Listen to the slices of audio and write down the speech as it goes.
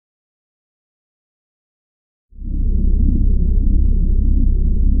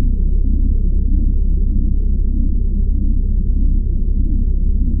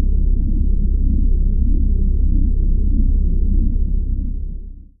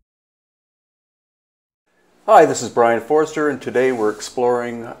Hi, this is Brian Forster, and today we're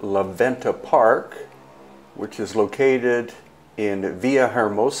exploring Venta Park, which is located in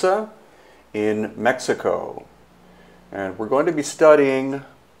Villahermosa in Mexico. And we're going to be studying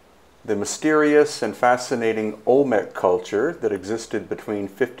the mysterious and fascinating Olmec culture that existed between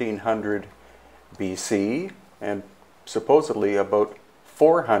 1500 BC and supposedly about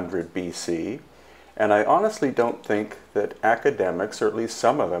 400 BC. And I honestly don't think that academics, or at least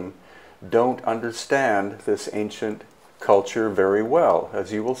some of them, don't understand this ancient culture very well,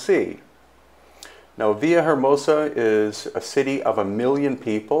 as you will see. Now, Villahermosa is a city of 1 million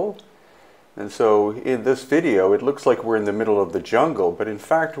people, and so in this video it looks like we're in the middle of the jungle, but in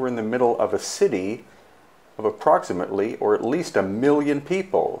fact we're in the middle of a city of approximately, or at least 1 million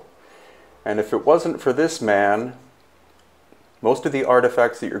people. And if it wasn't for this man, most of the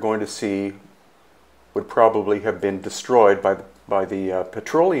artifacts that you're going to see would probably have been destroyed by the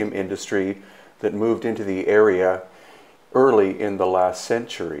petroleum industry that moved into the area early in the last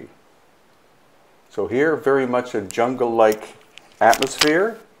century. So here, very much a jungle-like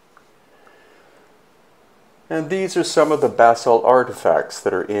atmosphere. And these are some of the basalt artifacts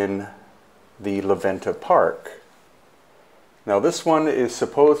that are in the Venta Park. Now this one is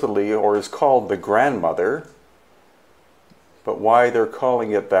supposedly, or is called, the grandmother. But why they're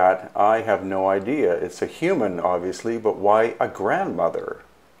calling it that, I have no idea. It's a human, obviously, but why a grandmother?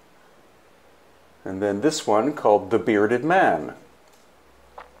 And then this one called the bearded man.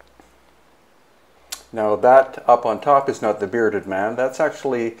 Now that up on top is not the bearded man. That's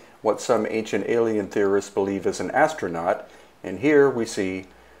actually what some ancient alien theorists believe is an astronaut. And here we see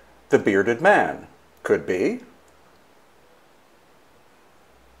the bearded man. Could be.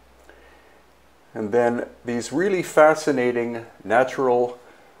 And then these really fascinating natural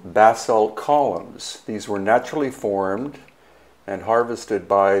basalt columns. These were naturally formed and harvested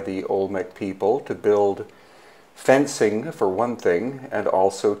by the Olmec people to build fencing, for one thing, and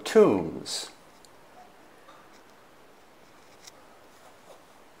also tombs.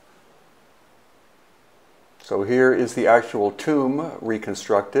 So here is the actual tomb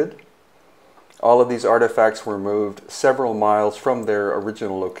reconstructed. All of these artifacts were moved several miles from their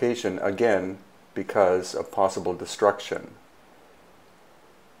original location, again, because of possible destruction.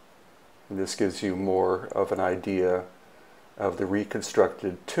 And this gives you more of an idea of the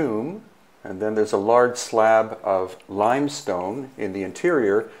reconstructed tomb. And then there's a large slab of limestone in the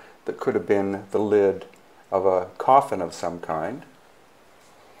interior that could have been the lid of a coffin of some kind.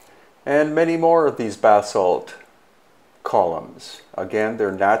 And many more of these basalt columns. Again, they're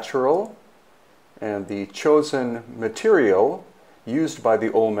natural, and the chosen material used by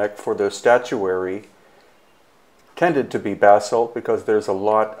the Olmec for their statuary tended to be basalt because there's a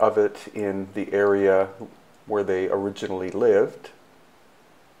lot of it in the area where they originally lived.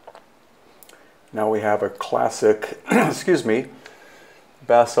 Now we have a classic, excuse me,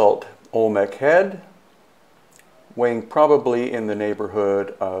 basalt Olmec head, weighing probably in the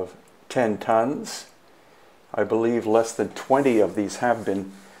neighborhood of 10 tons. I believe less than 20 of these have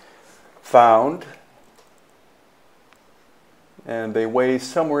been found, and they weigh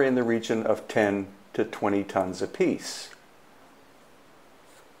somewhere in the region of 10 to 20 tons apiece.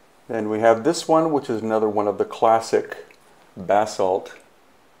 Then we have this one, which is another one of the classic basalt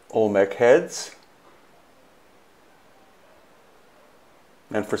Olmec heads.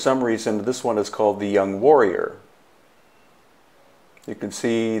 And for some reason, this one is called the Young Warrior. You can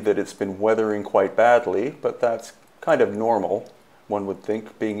see that it's been weathering quite badly, but that's kind of normal, one would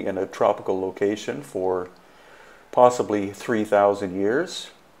think, being in a tropical location for possibly 3,000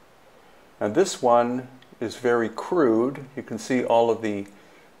 years. And this one is very crude. You can see all of the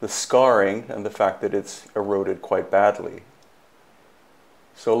scarring and the fact that it's eroded quite badly.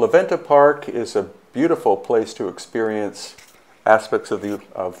 So Venta Park is a beautiful place to experience aspects of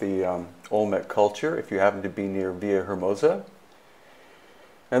the Olmec culture if you happen to be near Villahermosa.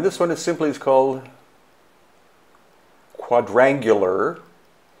 And this one is simply called quadrangular,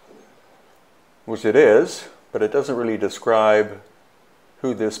 which it is, but it doesn't really describe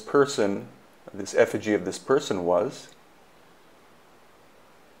who this person, this effigy of this person was.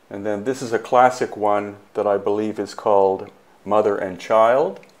 And then this is a classic one that I believe is called Mother and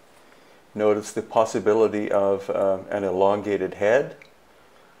Child. Notice the possibility of an elongated head.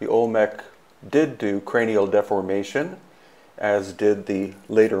 The Olmec did do cranial deformation, as did the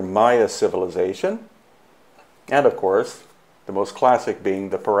later Maya civilization. And of course, the most classic being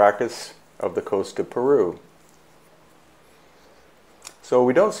the Paracas of the coast of Peru. So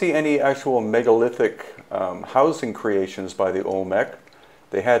we don't see any actual megalithic housing creations by the Olmec.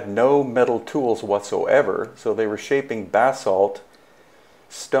 They had no metal tools whatsoever, so they were shaping basalt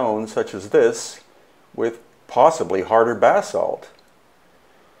stones such as this with possibly harder basalt.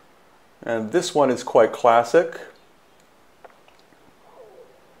 And this one is quite classic.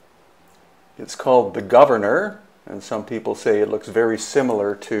 It's called the Governor, and some people say it looks very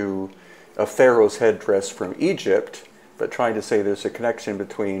similar to a pharaoh's headdress from Egypt, but trying to say there's a connection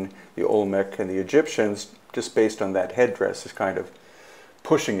between the Olmec and the Egyptians just based on that headdress is kind of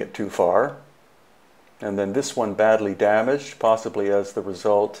pushing it too far. And then this one badly damaged, possibly as the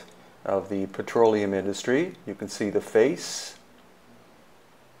result of the petroleum industry. You can see the face,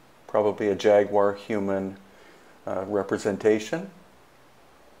 probably a jaguar human representation.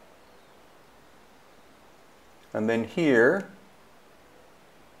 And then here,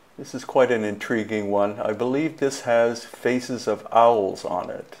 this is quite an intriguing one. I believe this has faces of owls on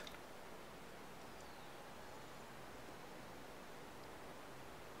it.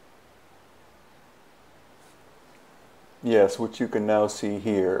 Yes, which you can now see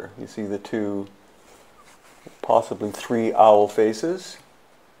here. You see the two, possibly three owl faces.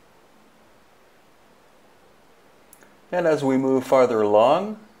 And as we move farther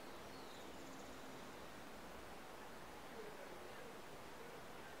along,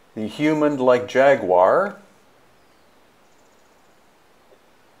 the human-like jaguar,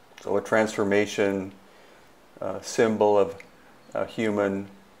 so a transformation symbol of a human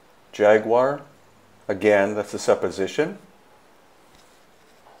jaguar. Again, that's a supposition.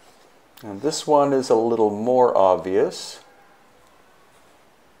 And this one is a little more obvious.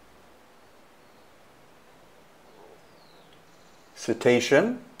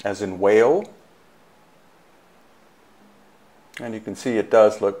 Cetacean, as in whale. And you can see it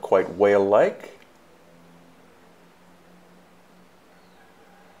does look quite whale-like.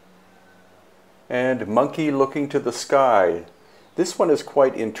 And monkey looking to the sky. This one is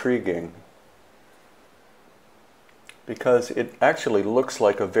quite intriguing because it actually looks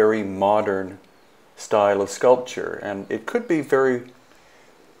like a very modern style of sculpture, and it could be very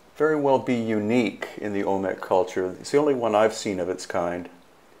well be unique in the Olmec culture. It's the only one I've seen of its kind.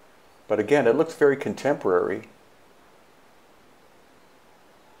 But again, it looks very contemporary.